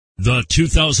The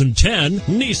 2010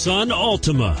 Nissan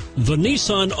Altima. The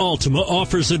Nissan Altima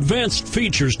offers advanced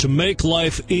features to make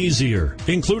life easier,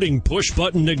 including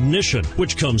push-button ignition,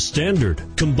 which comes standard.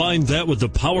 Combine that with the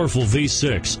powerful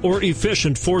V6 or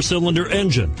efficient 4-cylinder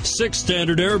engine, 6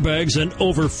 standard airbags, and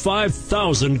over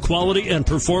 5,000 quality and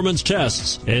performance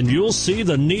tests, and you'll see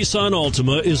the Nissan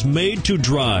Altima is made to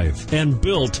drive and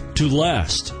built to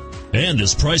last, and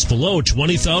is priced below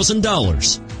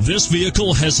 $20,000. This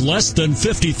vehicle has less than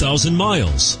 50,000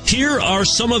 miles. Here are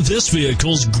some of this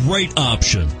vehicle's great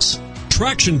options: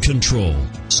 traction control,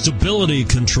 stability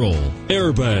control,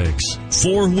 airbags,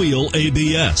 4-wheel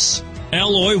ABS,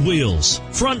 alloy wheels,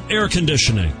 front air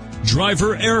conditioning,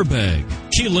 driver airbag,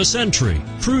 keyless entry,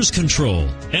 cruise control,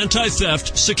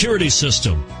 anti-theft security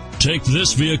system. Take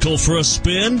this vehicle for a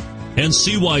spin and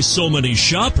see why so many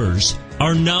shoppers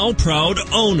are now proud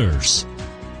owners.